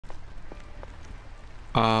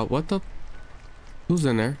What the? Who's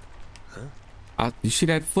in there? You see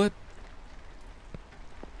that foot?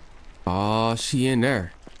 Oh, she in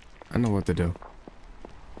there. I know what to do.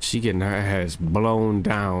 She getting her ass blown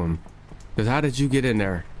down. Cause how did you get in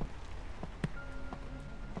there?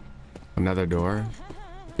 Another door.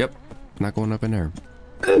 Yep, not going up in there.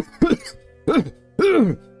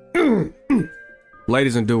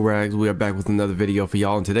 Ladies and do-rags, we are back with another video for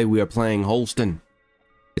y'all, and today we are playing Holstin.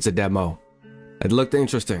 It's a demo. It looked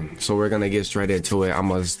interesting, so we're gonna get straight into it. I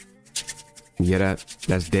must get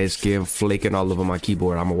that's dead skin flaking all over my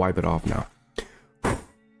keyboard. I'm gonna wipe it off now.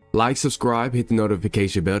 Like, subscribe, hit the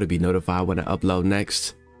notification bell to be notified when I upload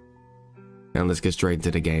next. And let's get straight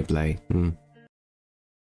into the gameplay.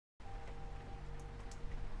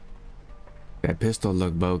 That pistol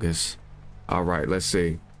looked bogus. All right, let's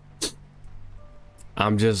see.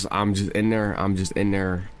 I'm just in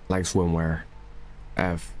there like swimwear.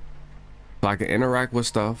 F. So I can interact with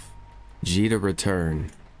stuff. G to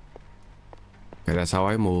return. Okay, that's how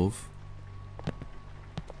I move.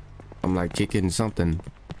 I'm like kicking something.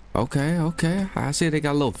 Okay. I see they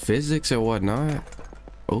got a little physics and whatnot.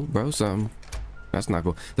 Oh, bro, something. That's not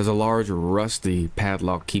cool. There's a large rusty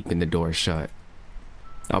padlock keeping the door shut.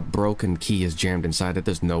 A broken key is jammed inside it.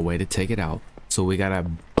 There's no way to take it out. So we gotta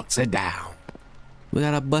bust it down.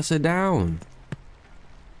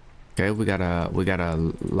 Okay, we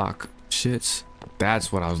gotta lock shits.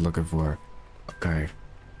 That's what I was looking for. Okay.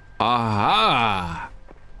 Aha!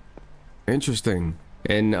 Interesting.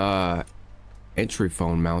 And entry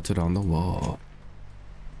phone mounted on the wall.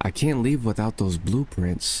 I can't leave without those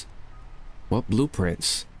blueprints. What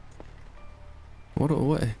blueprints?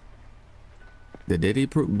 What? The Diddy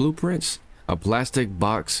blueprints? A plastic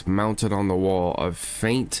box mounted on the wall. A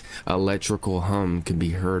faint electrical hum can be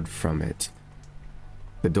heard from it.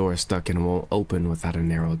 The door is stuck and won't open without a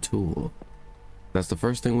narrow tool. That's the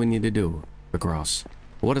first thing we need to do. Across.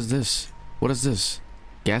 What is this? What is this?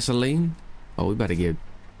 Gasoline? Oh, we better get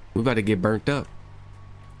burnt up.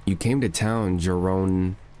 You came to town,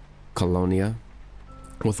 Jerome Colonia,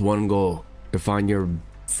 with one goal: to find your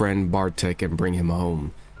friend Bartek and bring him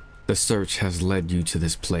home. The search has led you to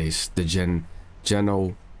this place, the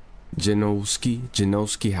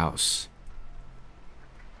Janowski house.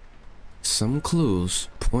 Some clues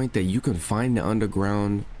point that you can find the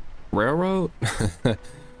underground railroad.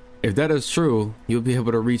 If that is true, you'll be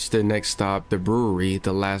able to reach the next stop, the brewery,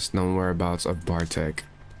 the last known whereabouts of Bartek.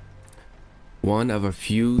 One of a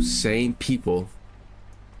few sane people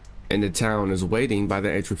in the town is waiting by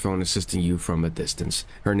the entry phone, assisting you from a distance.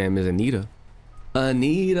 Her name is Anita.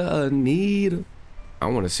 Anita. I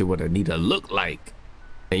want to see what Anita looked like.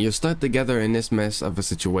 And you're stuck together in this mess of a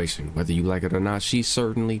situation. Whether you like it or not, she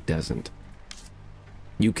certainly doesn't.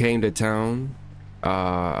 You came to town.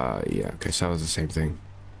 Yeah, okay, so that was the same thing.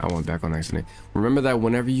 I went back on accident. Remember that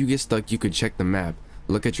whenever you get stuck, you could check the map,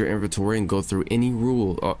 look at your inventory, and go through any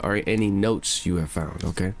rule or any notes you have found,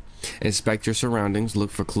 okay? Inspect your surroundings, look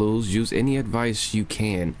for clues, use any advice you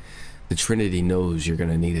can. The Trinity knows you're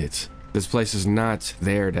gonna need it. This place is not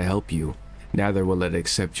there to help you. Neither will it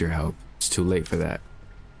accept your help. It's too late for that.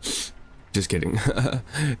 Just kidding.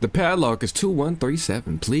 The padlock is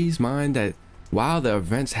 2137. Please mind that while the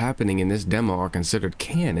events happening in this demo are considered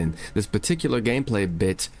canon, this particular gameplay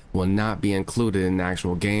bit will not be included in the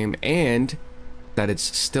actual game, and that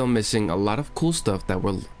it's still missing a lot of cool stuff that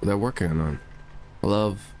they're working on.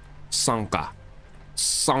 Love, Sanka.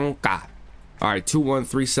 All right,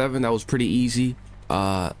 2137. That was pretty easy.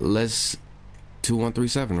 Let's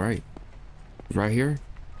 2137, right? Right here.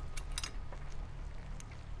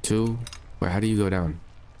 Wait, how do you go down?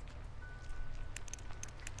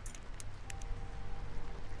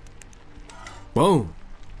 Boom.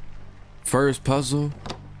 First puzzle.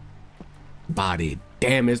 Body.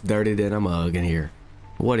 Damn, it's dirty than a mug in here.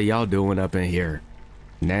 What are y'all doing up in here?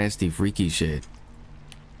 Nasty, freaky shit.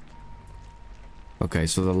 Okay,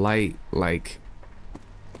 so the light like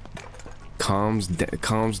calms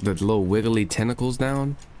the little wiggly tentacles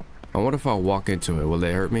down. I wonder if I walk into it, will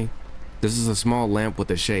it hurt me? This is a small lamp with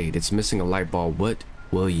a shade. It's missing a light bulb. What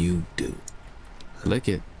will you do? Lick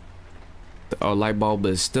it. A light bulb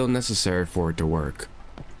is still necessary for it to work.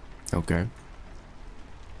 Okay.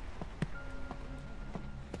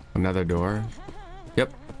 Another door.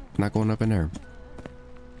 Yep. Not going up in there.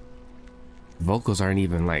 Vocals aren't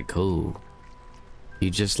even like cool.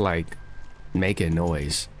 You just like making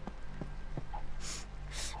noise.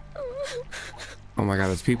 Oh my god,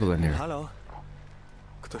 there's people in here. Halo?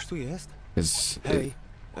 Ktoś tu jest? Hej.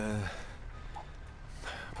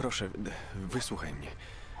 Proszę, wysłuchaj mnie.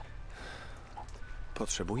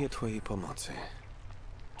 Potrzebuję twojej pomocy.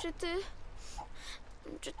 Czy ty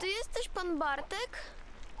Czy ty jesteś pan Bartek?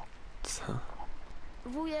 Co?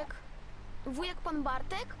 Wujek pan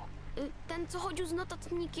Bartek? Ten, co chodził z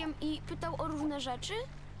notatnikiem i pytał o różne rzeczy?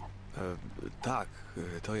 Tak,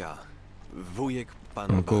 to ja. Wujek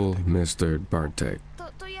pan Uncle Bartek. Mr. Bartek.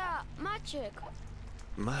 To ja, Maciek.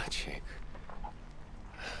 Maciek.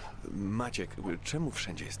 Maciek, czemu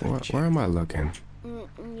wszędzie jest tak Where cicho? am I looking?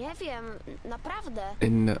 Nie wiem, naprawdę.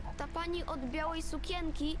 In the Ta pani od białej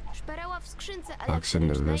sukienki szperała w skrzynce Box in the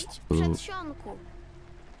elektrycznej wrist. w przedsionku.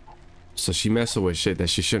 So she messing with shit that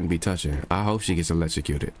she shouldn't be touching. I hope she gets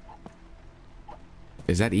electrocuted.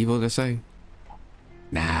 Is that evil to say?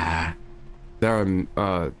 Nah. There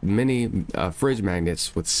are many fridge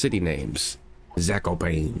magnets with city names.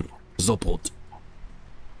 Zakopane, Zopot,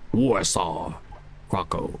 Warsaw,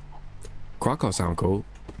 Krakow. Krakow sound cool.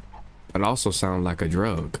 It also sound like a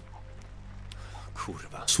drug.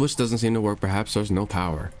 Kurwa. Switch doesn't seem to work. Perhaps there's no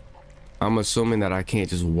power. I'm assuming that I can't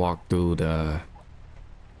just walk through the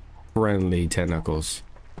friendly tentacles.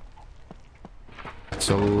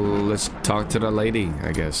 So let's talk to the lady,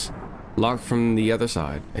 I guess. Locked from the other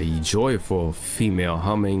side. A joyful female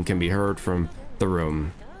humming can be heard from the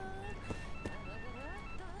room.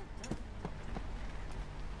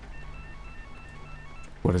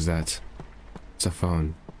 What is that? It's a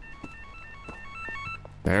phone.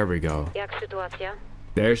 There we go. Jak sytuacja?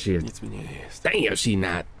 There she is. Nic mi nie jest. Damn, she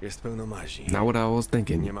not. Jest pełno mazi. Not what I was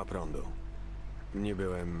thinking. Nie ma prądu. Nie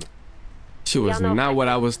byłem... She was Jano, not what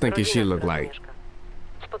I was thinking she rodzina, looked która tu like. mieszka.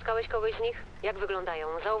 Spotkałeś kogoś z nich? Jak wyglądają?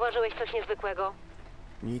 Zauważyłeś coś niezwykłego?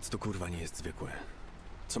 Nic tu kurwa nie jest zwykłe.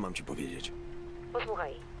 Co mam ci powiedzieć?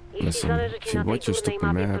 Posłuchaj, jeśli Listen, zależy if ci you na tej want your trudnej stupid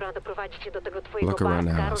mapie, map, która doprowadzi cię do tego twojego look around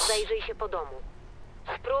the barka, house. rozejrzyj się po domu.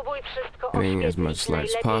 Spróbuj wszystko It ain't as oświetlić much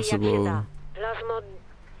light as najlepiej jak się possible. da. Plazmo...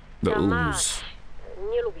 The ta ooze. mać.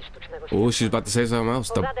 Nie lubi sztucznego Oh, światła. she's about to say something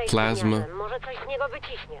else. The Pogadaj z plasma. gówniarzem, może coś z niego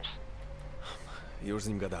wyciśniesz. Już z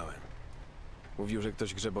nim gadałem. Mówił, że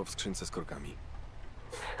ktoś grzebał w skrzynce z korkami.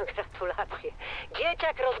 Gratulacje.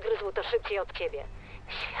 Dzieciak rozgryzł to szybciej od ciebie.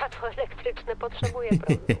 Światło elektryczne potrzebuje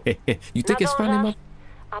prądu. You think it's funny, Nadążasz?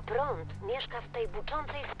 ma? A prąd mieszka w tej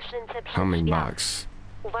buczącej skrzynce przed Humming drzwiami. box.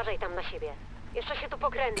 Uważaj tam na siebie. Jeszcze się tu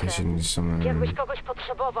pokręcę. In case you need some. Jakbyś kogoś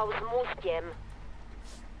potrzebował z mózgiem.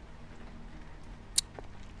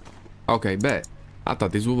 Okay, bet. I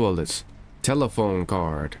thought these were bullets. Telephone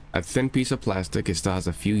card. A thin piece of plastic. It still has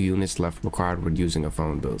a few units left required when using a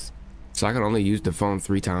phone booth. So I can only use the phone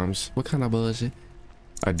 3 times. What kind of bullshit?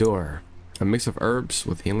 A door. A mix of herbs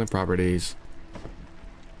with healing properties.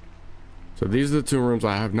 So these are the 2 rooms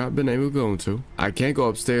I have not been able to go into. I can't go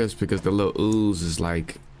upstairs because the little ooze is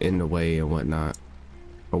like in the way and whatnot.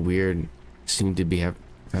 A weird seem to be have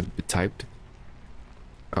typed.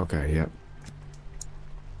 Okay, yep.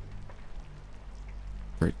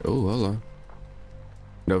 Right. Oh, hello.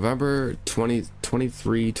 November 29,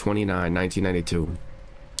 1992.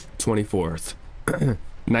 24th.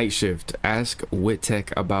 Night shift. Ask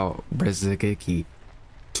Witek about Brzezinski.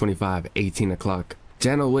 25, 18 o'clock.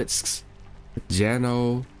 Janowitsk's.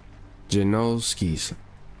 Janowski's.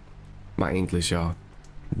 My English, y'all.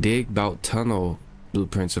 Dig about tunnel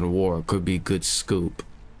blueprints in war. Could be good scoop.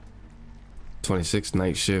 26th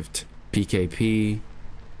night shift. PKP.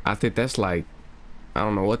 I think that's like, I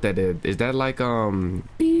don't know what that is. Is that like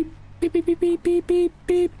beep beep beep beep beep beep beep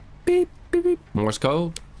beep beep beep beep Morse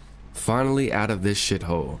code? Finally out of this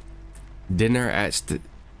shithole. Dinner at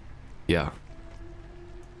yeah.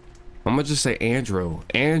 I'm gonna just say Andrew.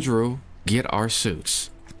 Andrew, get our suits.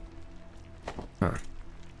 Huh.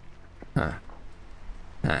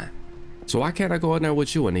 So why can't I go in there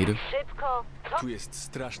with you, Anita? Szybko. Co? Tu jest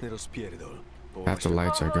straszny rozpierdol. After the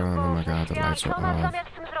lights are gone. Oh my god, the lights are Co masz off. zamiar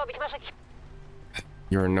z tym zrobić? Masz jakiś...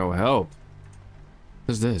 You're no help.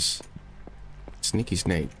 What's this? Sneaky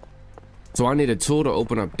snake. So I need a tool to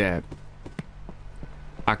open up that.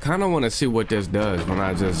 I kind of want to see what this does when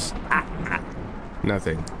I just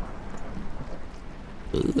nothing.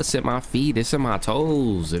 Ooh, it's in my feet. It's in my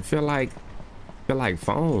toes. It feel like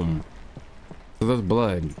foam. So there's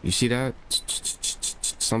blood. You see that?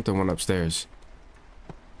 Something went upstairs.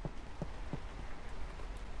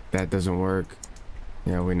 That doesn't work.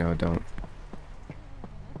 Yeah, we know it don't.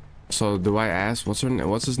 So do I ask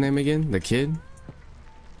what's his name again? The kid?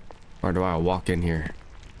 Or do I walk in here?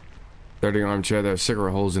 30 armchair, there are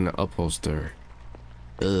cigarette holes in the upholster.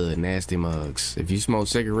 Ugh, nasty mugs. If you smoke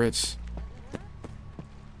cigarettes,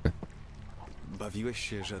 Bawiłeś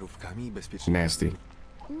się żarówkami bezpiecznie? nasty.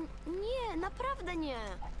 Nie, naprawdę nie.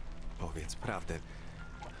 Powiedz prawdę.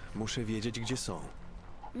 Muszę wiedzieć, gdzie są.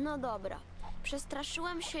 No dobra.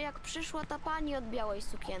 Przestraszyłem się, jak przyszła ta pani od białej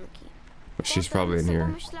sukienki. She's Potem probably in sobie here.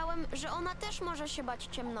 pomyślałem, że ona też może się bać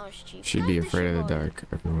ciemności. She'd be Każdy afraid się of the boi. dark.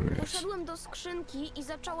 Everyone is. Poszedłem do skrzynki i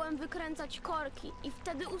zacząłem wykręcać korki. I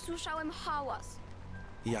wtedy usłyszałem hałas.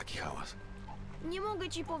 Jaki hałas? Nie mogę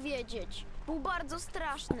ci powiedzieć. Był bardzo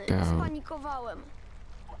straszny. Damn. Spanikowałem.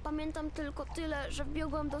 Pamiętam tylko tyle, że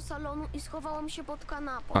wbiegłem do salonu i schowałem się pod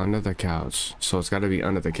kanapą. Under the couch. So it's gotta be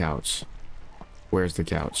under the couch. Where's the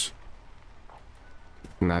couch?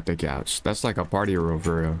 Not the couch. That's like a party room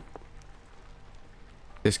for real.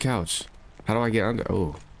 This couch. How do I get under?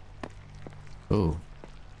 Oh. Oh.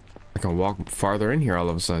 I can walk farther in here all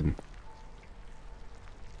of a sudden.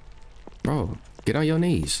 Bro, get on your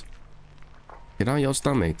knees. Get on your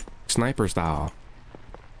stomach. Sniper style.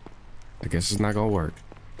 I guess it's not gonna work.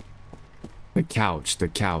 The couch. The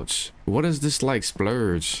couch. What is this like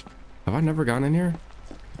splurge? Have I never gone in here?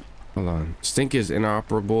 Hold on. Stink is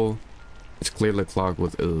inoperable. It's clearly clogged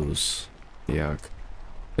with ooze. Yuck.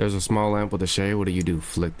 There's a small lamp with a shade. What do?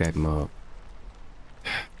 Flick that mug.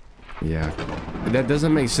 Yeah. That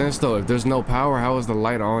doesn't make sense though. If there's no power, how is the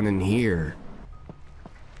light on in here?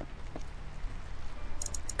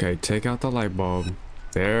 Okay, take out the light bulb.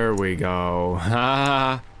 There we go.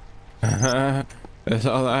 Ha! That's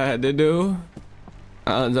all I had to do.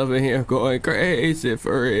 I was up in here going crazy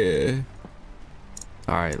for it.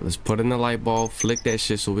 All right, let's put in the light bulb, flick that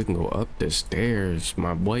shit so we can go up the stairs,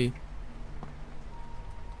 my boy.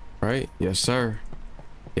 Right? Yes, sir.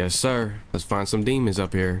 Yes, sir. Let's find some demons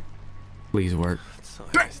up here. Please work. Co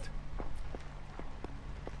jest?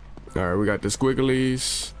 All right, we got the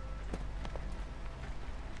squigglies.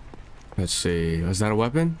 Let's see. Is that a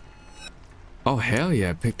weapon? Oh, hell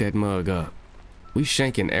yeah. Pick that mug up. We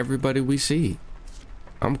shanking everybody we see.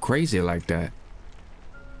 I'm crazy like that.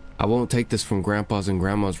 I won't take this from grandpa's and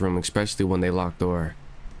grandma's room, especially when they lock door.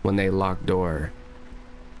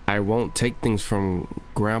 I won't take things from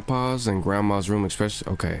grandpa's and grandma's room,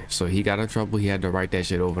 especially. Okay, so he got in trouble. He had to write that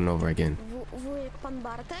shit over and over again. Wujek pan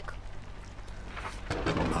Bartek?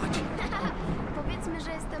 Mać. Powiedzmy,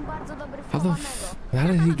 że jestem bardzo dobry w How the chowanego. how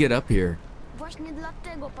did he get up here? Właśnie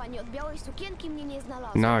dlatego pani od białej sukienki mnie nie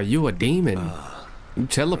znalazła. Nah, you a demon. You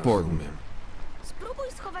teleporting. Rozumiem.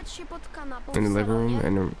 Spróbuj schować się pod kanapą In the w living room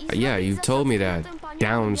salonie and i yeah, zrobić you za told me subskryptem that panią od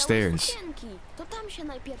białej downstairs. sukienki. To tam się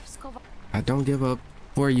najpierw schowa. I don't give up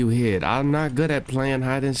where you hid. I'm not good at playing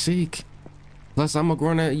hide and seek. Plus, I'm a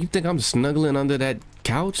grown up. You think I'm snuggling under that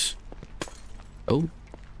couch? Oh,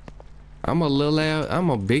 I'm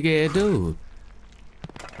a big ass dude.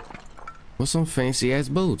 With some fancy ass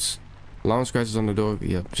boots. Long scratches on the door.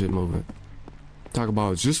 Yep, shit moving. Talk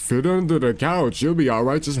about just fit under the couch. You'll be all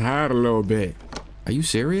right. Just hide a little bit. Are you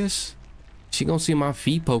serious? She gonna see my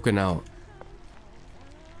feet poking out.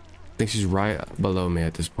 I think she's right below me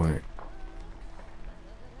at this point.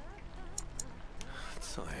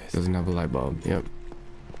 Co jest? Doesn't have a light bulb. Yep.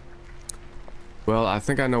 Well, I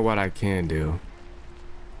think I know what I can do.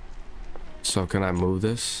 So can I move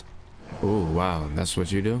this? Oh, wow. That's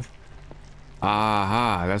what you do?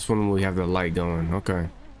 Aha. That's when we have the light going. Okay.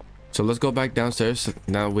 So let's go back downstairs.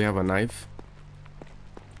 Now we have a knife.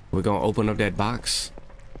 We're going to open up that box.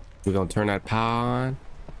 We're going to turn that power on.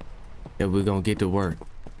 And we're going to get to work.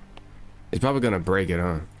 It's probably going to break it,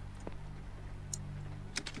 huh?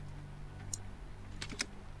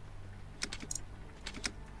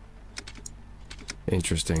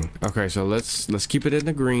 Interesting. Okay, so let's keep it in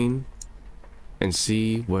the green and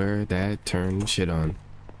see where that turns shit on.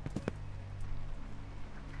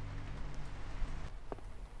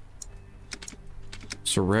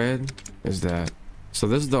 So red is that. So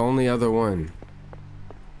this is the only other one.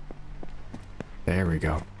 There we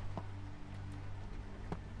go.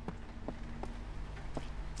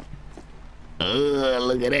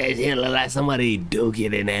 Look at that shit. Look like somebody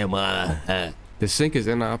duking in there, mother. The sink is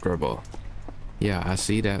inoperable. Yeah, I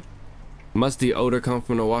see that. Must the odor come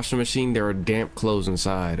from the washing machine? There are damp clothes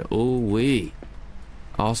inside. Ooh wee.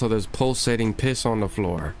 Also, there's pulsating piss on the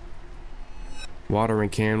floor. Watering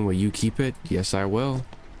can, will you keep it? Yes, I will.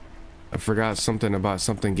 I forgot something about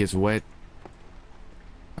something gets wet.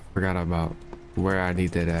 I forgot about where I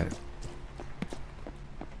need that at.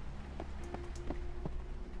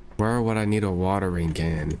 Where would I need a watering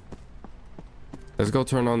can? Let's go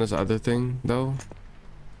turn on this other thing, though.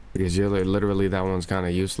 Because you're literally, that one's kind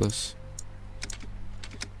of useless.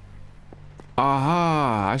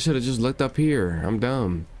 Aha! I should have just looked up here. I'm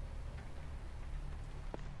dumb.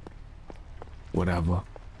 Whatever.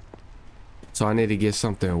 So I need to get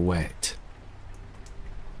something wet.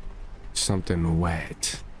 Something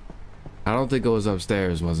wet. I don't think it was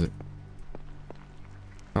upstairs, was it?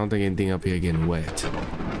 I don't think anything up here getting wet.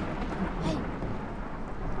 Hej!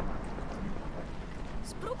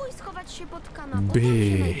 Spróbuj schować się się pod kanapą.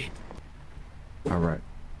 Big. All right.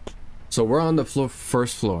 So we're on the floor,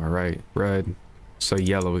 first floor, right? Red. So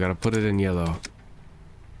yellow. We gotta put it in yellow.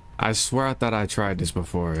 I swear I thought I tried this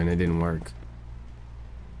before and it didn't work.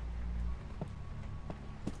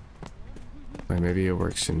 Wait, maybe it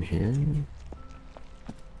works in here.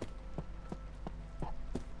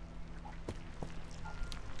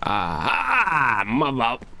 Ah,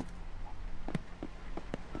 mother.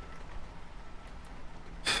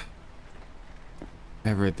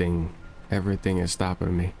 Everything is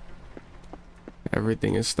stopping me.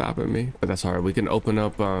 Everything is stopping me. But that's all right. We can open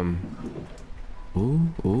up,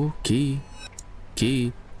 ooh, key.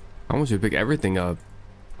 I want you to pick everything up.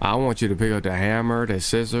 I want you to pick up the hammer, the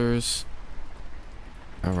scissors.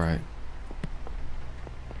 All right.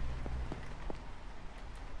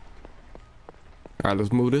 All right,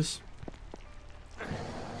 let's move this.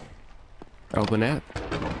 Open that.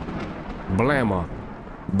 Blammer.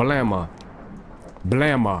 Blammer.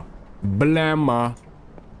 Blammer. Blammer.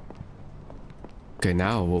 Okay,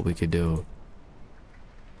 now what we could do.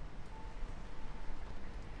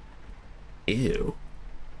 Ew.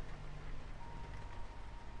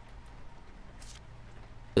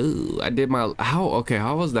 Ooh, I did my,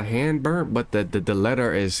 how was the hand burnt, but the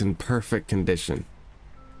letter is in perfect condition.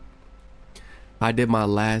 I did my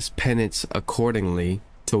last penance accordingly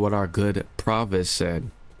to what our good provis said.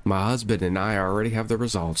 My husband and I already have the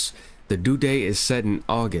results. The due date is set in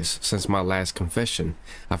August. Since my last confession,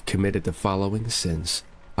 I've committed the following sins.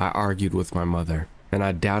 I argued with my mother, and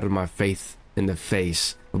I doubted my faith in the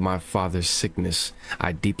face of my father's sickness.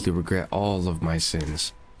 I deeply regret all of my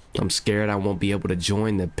sins. I'm scared I won't be able to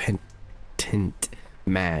join the penitent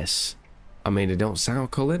mass. I mean, it don't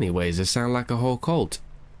sound cool anyways. It sounds like a whole cult.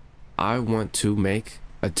 I want to make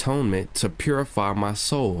atonement to purify my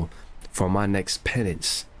soul for my next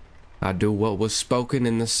penance. I do what was spoken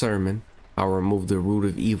in the sermon. I'll remove the root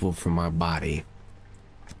of evil from my body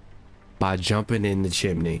by jumping in the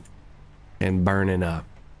chimney and burning up.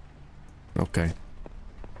 Okay.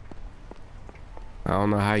 I don't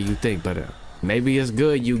know how you think, but maybe it's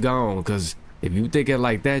good you gone, because if you think it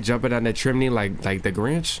like that, jumping down that chimney like the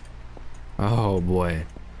Grinch, oh boy,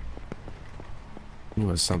 it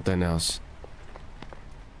was something else.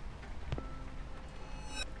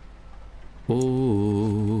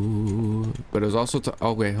 Ooh, but it was also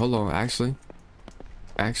oh wait, hold on, actually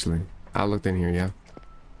I looked in here.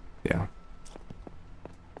 Yeah,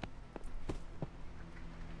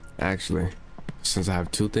 actually, since I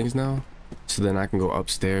have two things now, so then I can go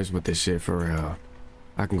upstairs with this shit for real.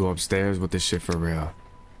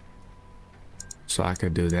 So I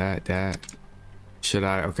could do that. Should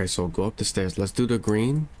I? Okay, so go up the stairs. Let's do the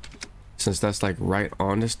green, since that's like right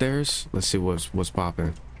on the stairs. Let's see what's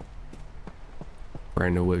popping.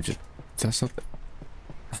 Brand new widget. Is that something?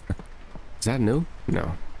 Is that new?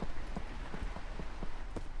 No.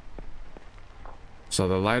 So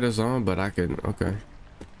the light is on, but I can, okay,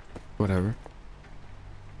 whatever.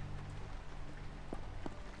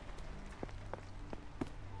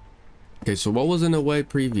 Okay, so what was in the way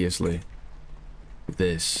previously?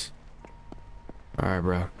 This. All right,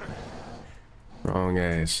 bro. Wrong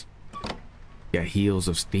ass. Got heels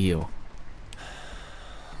of steel.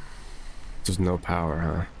 Just no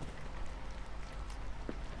power,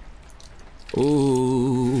 huh?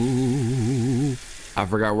 Ooh. I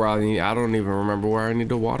forgot where I don't even remember where I need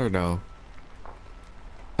the water though.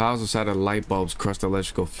 Piles inside of light bulbs, crushed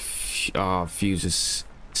electrical fuses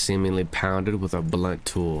seemingly pounded with a blunt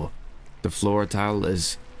tool. The floor tile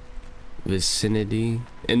is in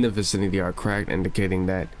the vicinity are cracked, indicating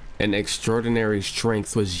that an extraordinary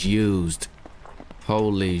strength was used.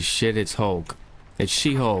 Holy shit, it's Hulk. It's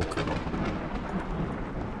She-Hulk.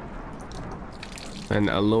 An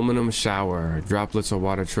aluminum shower. Droplets of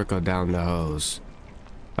water trickle down the hose.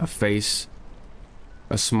 A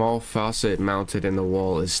small faucet mounted in the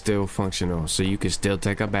wall is still functional, so you can still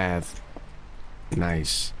take a bath.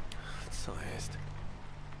 Nice. Co jest?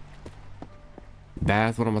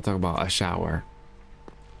 Bath? What am I talking about? A shower.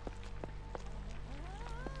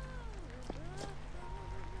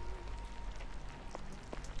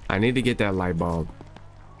 I need to get that light bulb.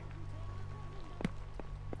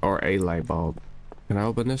 Or a light bulb. Can I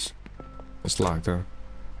open this? It's locked, huh?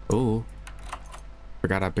 Ooh.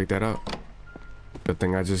 Forgot I picked that up. Good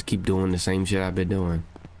thing I just keep doing the same shit I've been doing.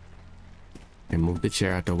 And move the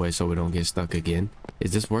chair out the way so we don't get stuck again.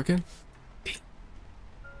 Is this working?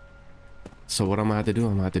 So what I'm gonna have to do,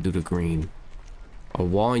 I'm gonna have to do the green. A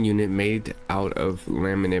wall unit made out of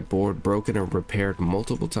laminate board, broken and repaired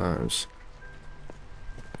multiple times.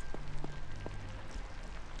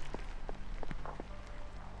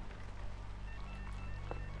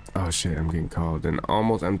 Oh shit, I'm getting called. An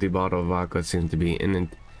almost empty bottle of vodka seems to be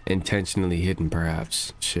intentionally hidden,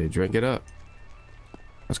 perhaps. Shit, drink it up.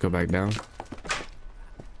 Let's go back down.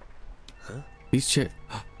 Huh? These chairs.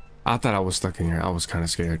 I thought I was stuck in here. I was kind of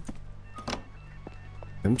scared.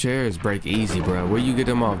 Them chairs break easy, bro. Where you get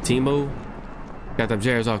them off? Timo? Got them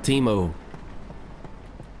chairs off Timo.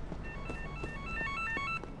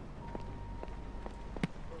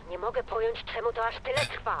 Nie mogę pojąć, czemu to aż tyle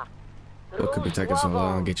trwa. What could be taking so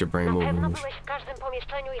long? Get your brain Na pewno moving. byłeś w każdym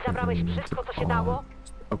pomieszczeniu i zabrałeś wszystko, co się dało?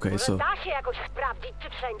 Okay, Może so. da się jakoś sprawdzić, czy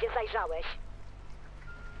wszędzie zajrzałeś?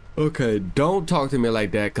 Okay, don't talk to me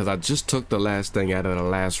like that because I just took the last thing out of the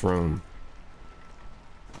last room.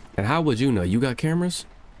 And how would you know? You got cameras?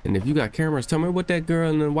 And if you got cameras, tell me what that girl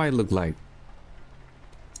in the white looked like.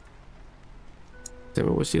 Tell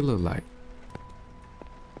me what she looked like.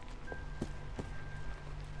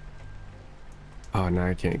 Oh, no,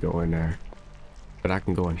 I can't go in there. But I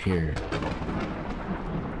can go in here.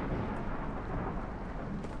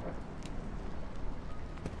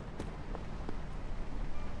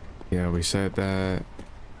 Yeah, we said that.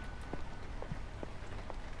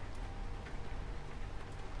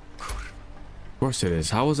 Of course it is.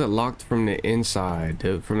 How was it locked from the inside?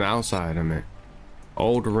 From the outside, I meant.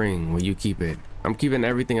 Old ring, where you keep it. I'm keeping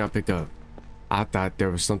everything I pick up. I thought there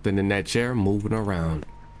was something in that chair moving around.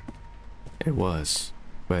 It was,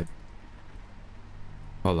 but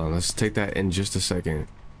hold on, let's take that in just a second.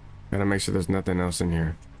 Gotta make sure there's nothing else in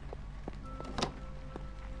here.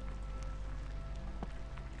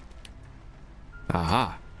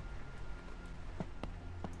 Aha.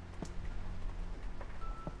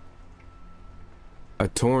 A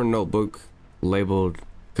torn notebook labeled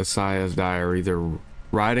Kasaya's diary. The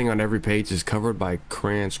writing on every page is covered by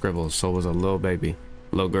crayon scribbles. So was a little baby,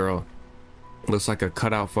 little girl. Looks like a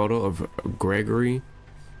cutout photo of Gregory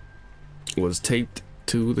was taped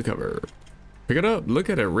to the cover. Pick it up, look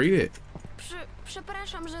at it, read it.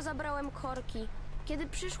 Przepraszam, że zabrałem korki. Kiedy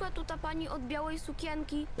przyszła tu ta pani od białej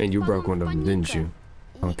sukienki, And you broke wpadłam one of w them, didn't panikę.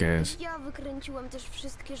 you? Okay. Ja wykręciłem też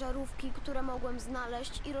wszystkie żarówki, które mogłem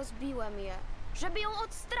znaleźć i rozbiłem je, żeby ją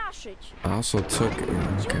odstraszyć. I also took,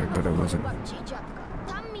 okay, but it wasn't. Babci i dziadka.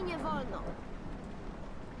 Tam mi nie wolno.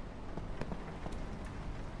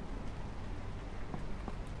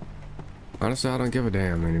 Honestly, I don't give a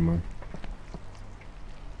damn anymore.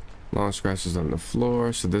 Long scratches on the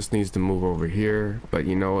floor, so this needs to move over here. But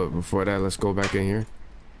you know what, before that, let's go back in here.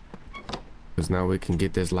 Because now we can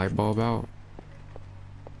get this light bulb out.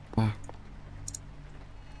 Ah.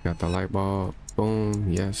 Got the light bulb.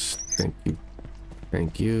 Boom. Yes. Thank you.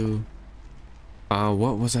 Thank you.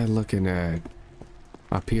 What was I looking at?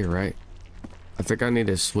 Up here, right? I think I need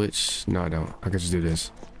to switch. No, I don't. I can just do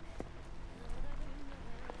this.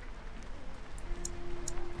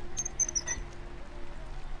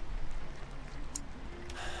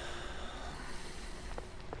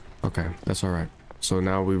 Okay, that's all right. So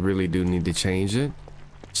now we really do need to change it.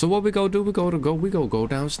 So what we gonna do? We gonna go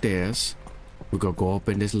downstairs. We gonna go up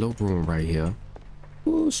in this little room right here.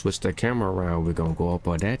 Ooh, switch the camera around. We're gonna go up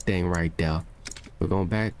on that thing right there. We're going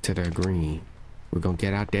back to the green. We're gonna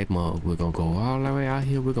get out that mug. We're gonna go all the way out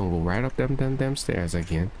here. We're gonna go right up them stairs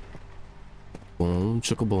again. Boom,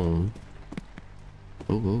 chicka boom.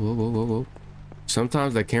 Ooh, ooh, ooh, ooh, ooh, ooh.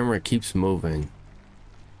 Sometimes the camera keeps moving.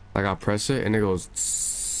 Like I press it and it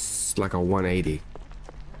goes like a 180.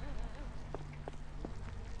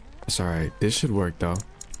 It's alright. This should work though.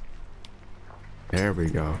 There we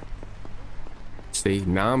go. See,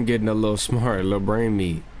 now I'm getting a little smart, a little brain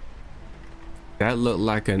meat. That looked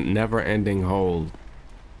like a never-ending hole.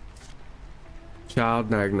 Child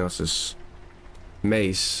diagnosis.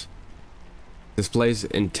 Mace. Displays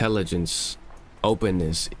intelligence,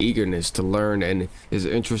 openness, eagerness to learn, and is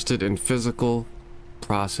interested in physical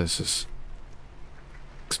processes,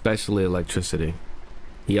 especially electricity.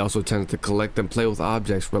 He also tends to collect and play with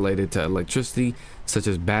objects related to electricity, such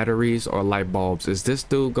as batteries or light bulbs. Is this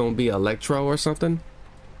dude gonna be Electro or something?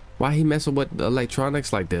 Why he messing with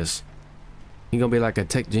electronics like this? He gonna be like a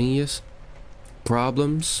tech genius?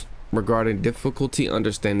 Problems regarding difficulty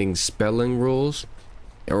understanding spelling rules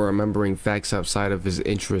or remembering facts outside of his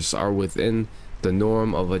interests are within the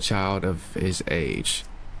norm of a child of his age.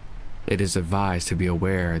 It is advised to be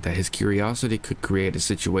aware that his curiosity could create a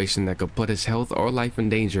situation that could put his health or life in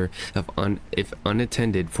danger if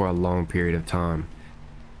unattended for a long period of time.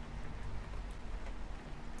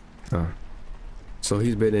 So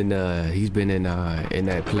he's been in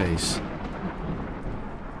that place.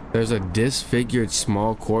 There's a disfigured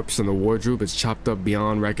small corpse in the wardrobe. It's chopped up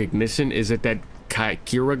beyond recognition. Is it that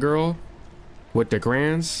Kira girl with the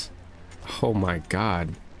crayons? Oh my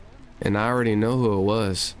god. And I already know who it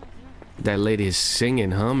was. That lady is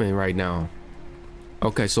singing, humming right now.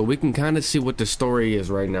 Okay, so we can kind of see what the story is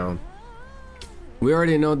right now. We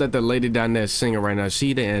already know that the lady down there singing right now,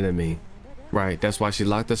 she the enemy. Right, that's why she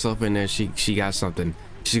locked herself in there. She got something.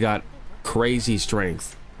 She got crazy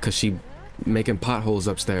strength because she making potholes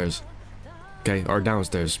upstairs. Okay, or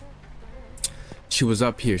downstairs. She was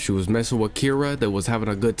up here. She was messing with Kira that was having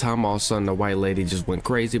a good time. All of a sudden, the white lady just went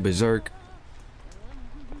crazy, berserk.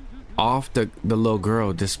 Off the little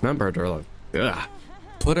girl, dismembered her. Like, ugh.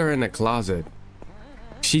 Put her in the closet.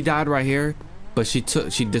 She died right here, but she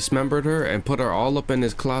dismembered her and put her all up in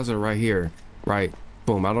this closet right here. Right,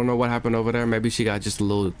 boom. I don't know what happened over there. Maybe she got just a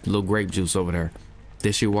little grape juice over there.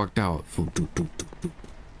 Then she walked out.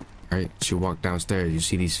 Right, she walked downstairs. You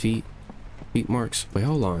see these feet marks? Wait,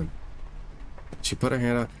 hold on. She put her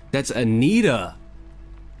hand out. That's Anita.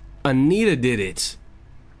 Anita did it.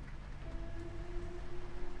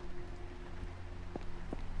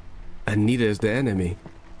 Anita is the enemy.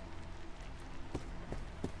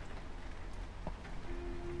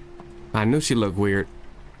 I knew she looked weird.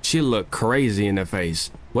 She looked crazy in the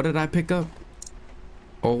face. What did I pick up?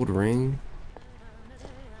 Old ring.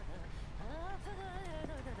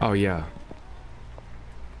 Oh yeah.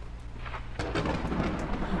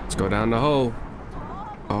 Let's go down the hole.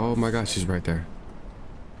 Oh my gosh, she's right there.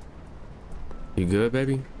 You good,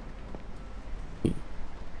 baby?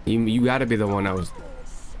 You gotta be the one that was.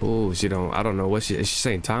 Oh, she don't. I don't know what is she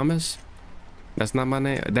saying. Thomas? That's not my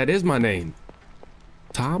name. That is my name.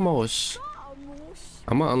 Thomas.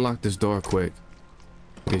 I'm gonna unlock this door quick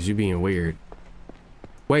because you being weird.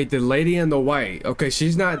 Wait, the lady in the white. Okay,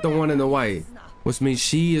 she's not the one in the white, which means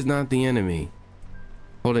she is not the enemy.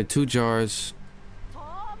 Holding 2 jars.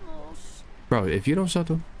 Bro, if you don't shut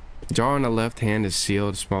the jar on the left hand is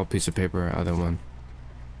sealed, small piece of paper, other one.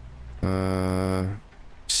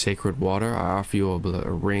 Sacred water. I offer you a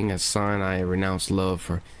ring, a sign I renounce love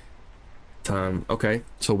for time. Okay,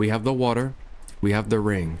 so we have the water, we have the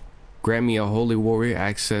ring. Grant me a holy warrior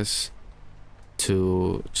access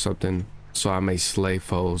to something so I may slay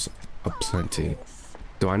foes aplenty.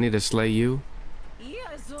 Do I need to slay you?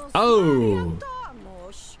 Oh!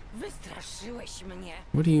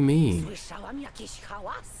 What do you mean? You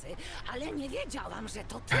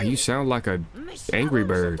sound like a angry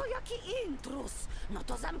bird. No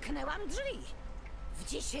to zamknęłam drzwi. W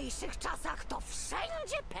dzisiejszych czasach to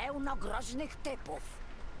wszędzie pełno groźnych typów.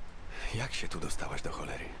 Jak się tu dostałaś do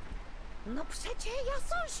cholery? No przecie ja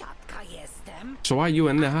sąsiadka jestem. So why are you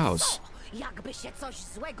in the house? Jakby się coś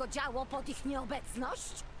złego działo pod ich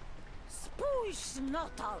nieobecność? Spójrz no,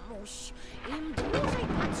 Tomuś. Im dłużej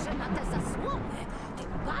patrzę na te zasłony,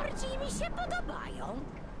 tym bardziej mi się podobają.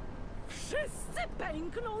 Wszyscy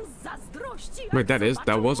pękną z zazdrości. Wait,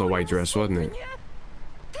 that was a white dress, wasn't it?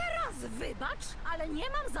 Teraz wybacz, ale nie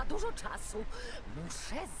mam za dużo czasu.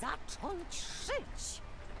 Muszę zacząć szyć.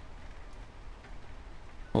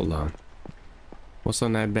 Hold on. What's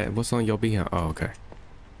on that bed? What's on your behind? Oh, okay.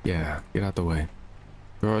 Yeah, get out the way.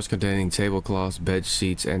 Drawers containing tablecloths, bed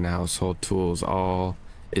sheets, and household tools. All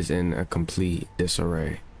is in a complete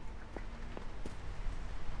disarray.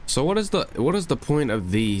 So what is the point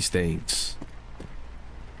of these things?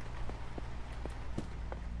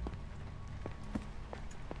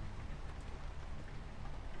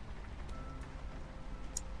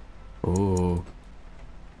 Ooh.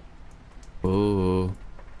 Ooh.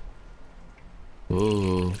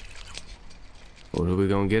 Ooh. What are we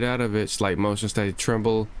gonna get out of it? Slight motion state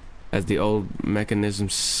tremble as the old mechanism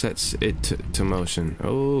sets it to motion.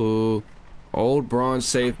 Ooh. Old bronze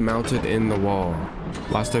safe mounted in the wall.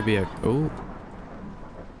 Watch there be a. Ooh.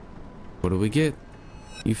 What do we get?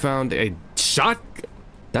 You found a shot.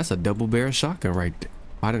 That's a double barrel shotgun right there.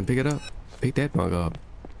 I didn't pick it up. Pick that mug up.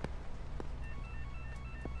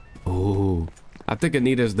 Ooh. I think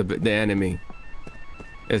Anita's the enemy.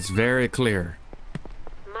 It's very clear.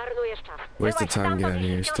 Waste the time, get out of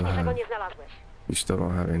here. You still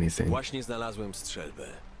don't have anything. Właśnie znalazłem strzelbę.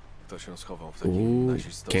 Kto się schował w takim Ooh,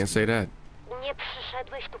 nazistowskim... can't say that. Nie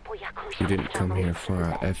przyszedłeś tu po jakąś You didn't come here for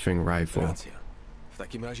a effing rifle. Racja. W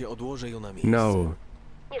takim razie odłożę ją na miejsce. No.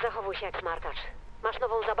 Nie zachowuj się jak smarkacz. Masz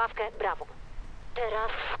nową zabawkę? Brawo.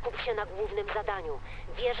 Teraz skup się na głównym zadaniu.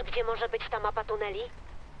 Wiesz, gdzie może być ta mapa tuneli?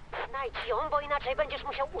 Znajdź ją, bo inaczej będziesz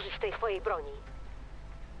musiał użyć tej swojej broni.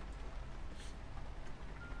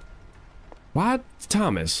 What?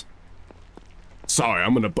 Thomas? Sorry,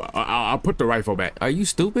 I'll put the rifle back. Are you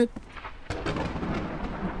stupid?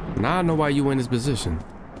 Now I know why you in this position.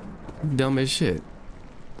 You dumb as shit.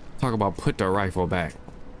 Talk about put the rifle back.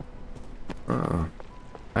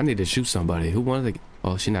 I need to shoot somebody. Who wanted to...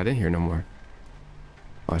 Oh, she not in here no more.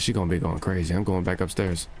 Oh, she gonna be going crazy. I'm going back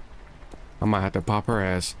upstairs. I might have to pop her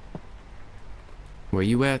ass. Where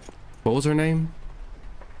you at? What was her name?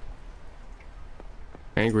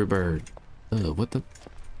 Angry Bird. What the?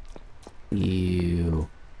 Ew.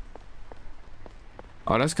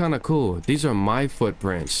 Oh, that's kind of cool. These are my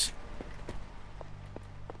footprints.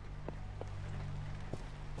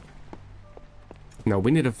 No,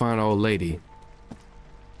 we need to find old lady.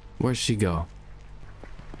 Where'd she go?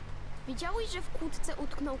 Widziałeś, że w kłódce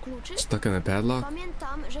utknął kluczyk? Stuck in the padlock?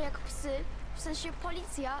 Pamiętam, że jak psy, w sensie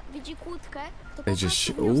policja, widzi kłódkę, to They po just...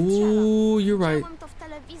 prostu w nią strzela. Ooh, you're right. Widziałem to w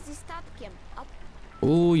telewizji statkiem, a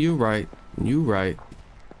Ooh, you're right. You right.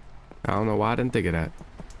 I don't know why I didn't think of that.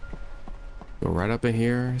 Go right up in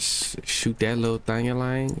here, shoot that little thing.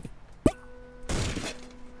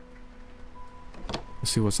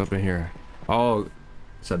 Let's see what's up in here. Oh,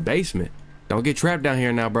 it's a basement. Don't get trapped down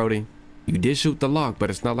here now, Brody. You did shoot the lock, but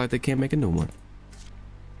it's not like they can't make a new one.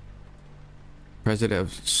 President of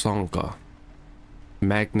Sonka.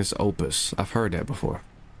 Magnus Opus. I've heard that before.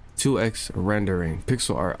 2x rendering.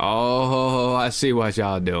 Pixel art. Oh, I see what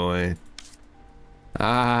y'all doing.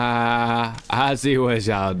 I see what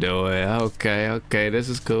y'all doing. Okay. This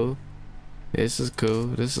is cool. This is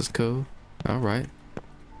cool. All right.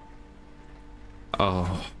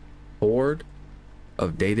 Oh, hoard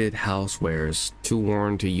of dated housewares. Too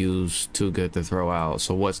worn to use, too good to throw out.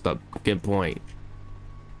 So what's the good point?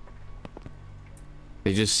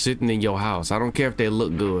 They're just sitting in your house. I don't care if they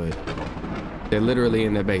look good. They're literally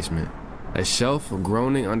in the basement. A shelf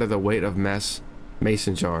groaning under the weight of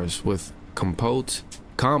mason jars with compote,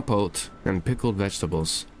 and pickled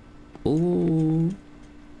vegetables. Ooh.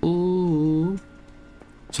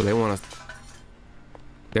 So they want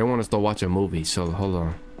us to watch a movie. So hold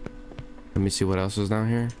on. Let me see what else is down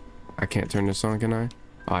here. I can't turn this on, can I?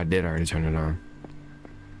 Oh, I did already turn it on.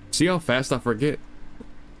 See how fast I forget?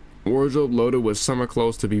 Wardrobe loaded with summer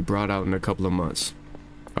clothes to be brought out in a couple of months.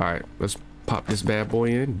 All right, let's pop this bad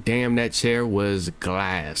boy in. Damn, that chair was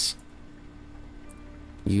glass.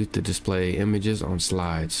 Used to display images on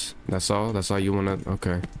slides. That's all you wanna?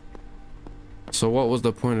 Okay. So what was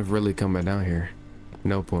the point of really coming down here?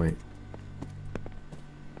 No point.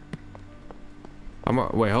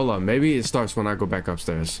 Wait, hold on. Maybe it starts when I go back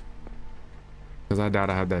upstairs. Cause I doubt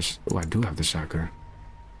I have that. Oh, I do have the shotgun.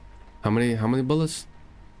 How many bullets?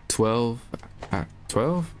 12.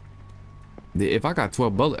 12. If I got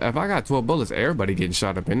 12 bullets, everybody getting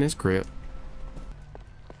shot up in this crib.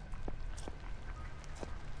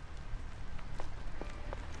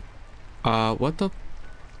 What the?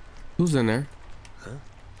 Who's in there?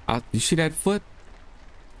 Huh? You see that foot?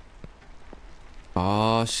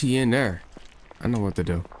 Oh, she in there. I know what to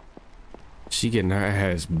do. She getting her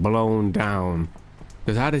ass blown down.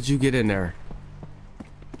 Cause how did you get in there?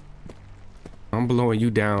 I'm blowing you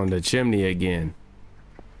down the chimney again.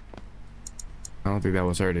 I don't think that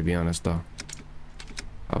was her, to be honest, though.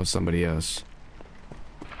 That was somebody else.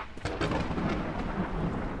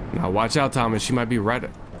 Now watch out, Thomas. She might be right.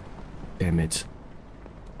 Damn it.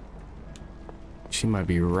 She might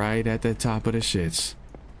be right at the top of the shits.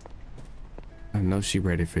 I know she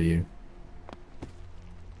ready for you.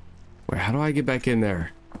 Wait, how do I get back in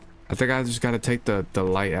there? I think I just gotta take the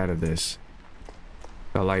light out of this.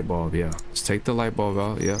 The light bulb, yeah. Let's take the light bulb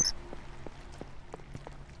out, yeah.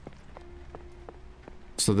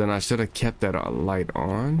 So then I should have kept that light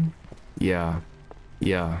on. Yeah.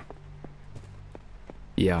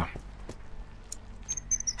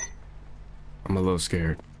 I'm a little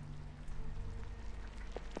scared.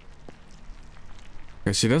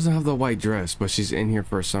 Okay, she doesn't have the white dress, but she's in here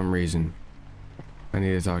for some reason. I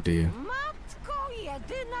need to talk to you.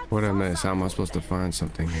 What I miss? How am I supposed to find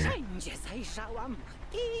something here?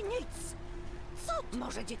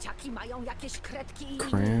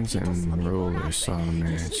 Crayons and rulers, saw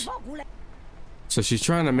match. So she's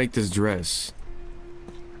trying to make this dress.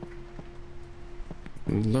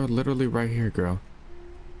 Literally right here, girl.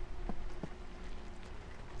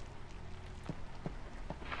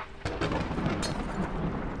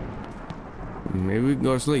 Maybe we can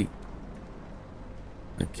go to sleep.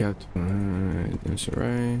 I kept that's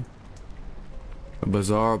right. A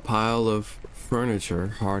bizarre pile of furniture.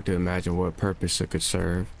 Hard to imagine what purpose it could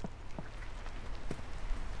serve.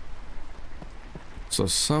 So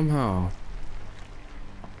somehow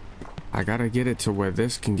I gotta get it to where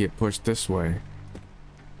this can get pushed this way.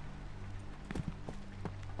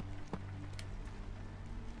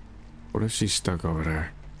 What if she's stuck over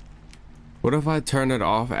there? What if I turn it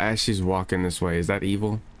off as she's walking this way? Is that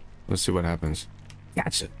evil? Let's see what happens.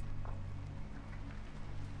 Gotcha.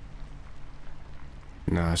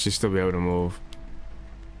 Nah, she'll still be able to move.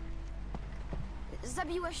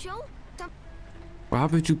 Zabiłeś ją? Well, how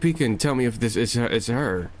about you peek and tell me if this is her? It's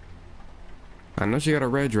her. I know she got a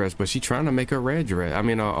red dress, but she trying to make a red dress. I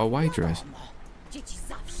mean, a white dress.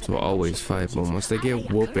 So always fight, but once they get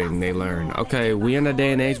whooping, they learn. Okay, we in a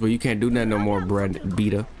day and age where you can't do that no more, Brad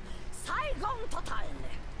Beta.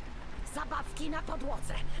 Zabawki na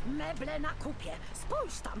podłodze, meble na kupie.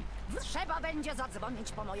 Spójrz tam. Trzeba będzie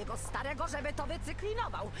zadzwonić po mojego starego, żeby to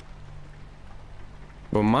wycyklinował.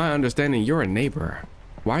 But my understanding, you're a neighbor.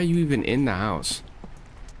 Why are you even in the house?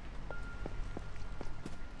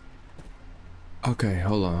 Okay,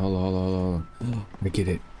 hold on. I get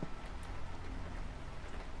it.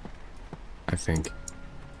 I think.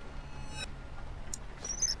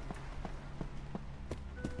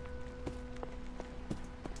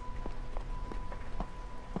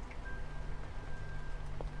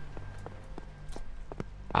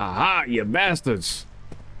 Aha, you bastards.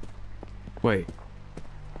 Wait.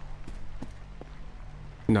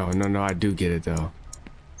 No, I do get it though.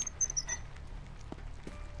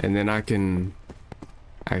 And then I can...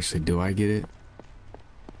 Actually, do I get it?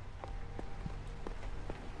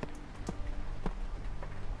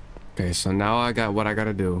 Okay, so now I got what I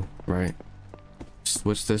gotta do, right?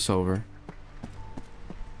 Switch this over.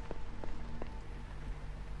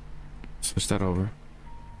 Switch that over.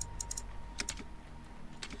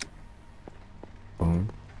 Boom.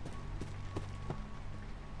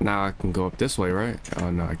 Now I can go up this way, right? Oh,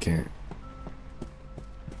 no, I can't.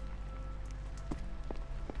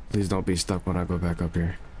 Please don't be stuck when I go back up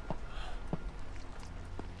here.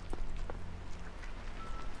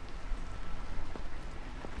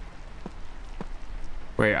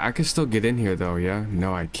 Wait, I can still get in here though, yeah?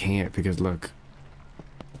 No, I can't because look.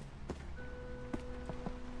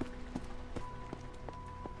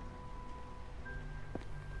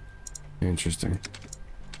 Interesting.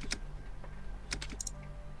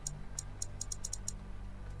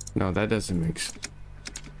 No, that doesn't make sense.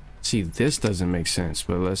 See, this doesn't make sense,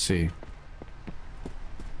 but let's see.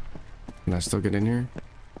 Can I still get in here?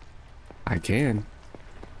 I can.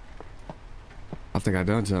 I think I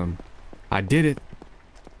done something. I did it.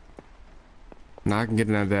 Now I can get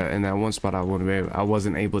in that one spot I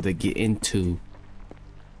wasn't able to get into.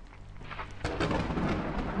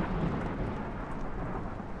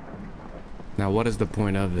 Now what is the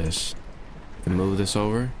point of this? To move this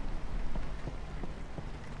over?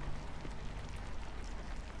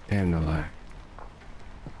 Damn, no lie.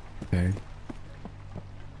 Okay.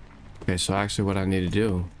 Okay, so actually what I need to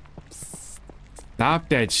do... Stop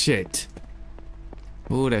that shit!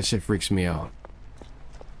 Ooh, that shit freaks me out.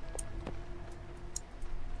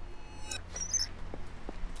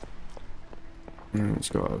 Let's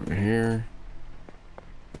go over here.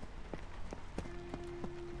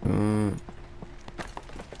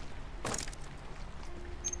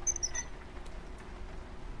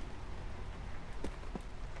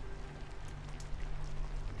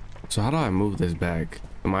 So how do I move this back?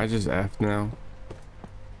 Am I just F now?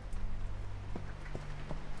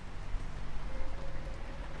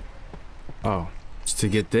 Oh, it's to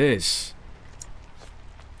get this.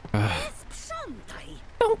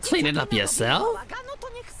 Don't clean it up yourself.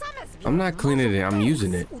 I'm not cleaning it, I'm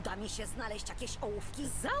using it.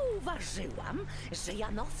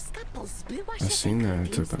 I've seen that. I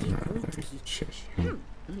took that. Shit.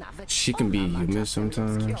 She can be human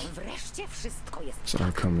sometimes. It's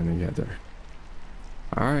all coming together.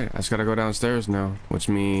 Alright, I just gotta go downstairs now. Which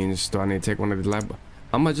means, do I need to take one of the lab?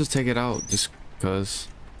 I'm gonna just take it out just because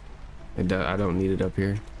I don't need it up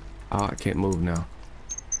here. Oh, I can't move now.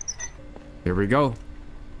 Here we go.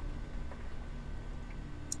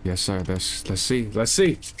 Yes, sir. Let's see. This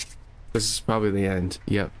is probably the end.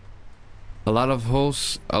 Yep. A lot of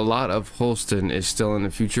Holstin is still in the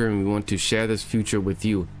future, and we want to share this future with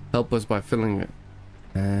you. Help us by filling it.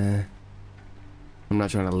 I'm not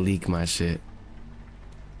trying to leak my shit.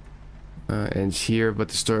 And here, but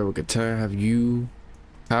the story will continue. Have you?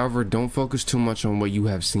 However, don't focus too much on what you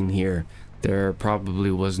have seen here. There probably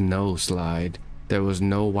was no slide. There was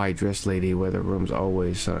no white dress lady where the room's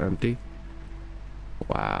always so empty.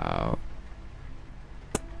 Wow.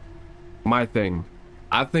 My thing.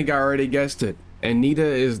 I think I already guessed it. Anita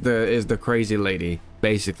is the crazy lady,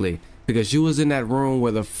 basically. Because she was in that room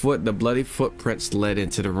where the bloody footprints led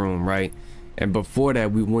into the room, right? And before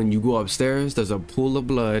that, when you go upstairs, there's a pool of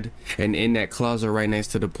blood. And in that closet right next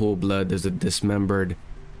to the pool of blood, there's a dismembered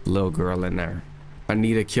little girl in there.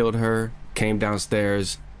 Anita killed her, came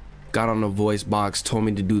downstairs, got on the voice box, told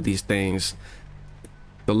me to do these things.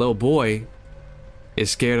 The little boy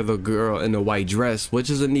is scared of the girl in the white dress, which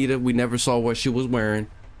is Anita. We never saw what she was wearing,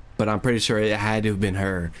 but I'm pretty sure it had to have been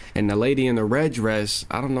her. And the lady in the red dress,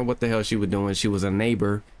 I don't know what the hell she was doing. She was a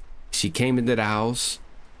neighbor, She came into the house.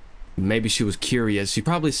 Maybe she was curious. She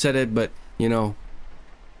probably said it, but you know,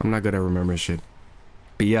 I'm not good at remembering shit.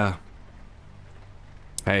 But yeah.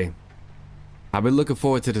 Hey, I've been looking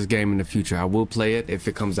forward to this game in the future. I will play it if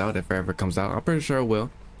it comes out, if it ever comes out. I'm pretty sure it will.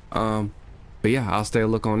 But yeah, I'll stay a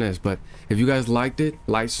look on this. But if you guys liked it,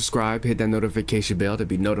 like, subscribe, hit that notification bell to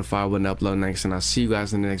be notified when I upload next. And I'll see you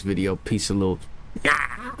guys in the next video. Peace and love.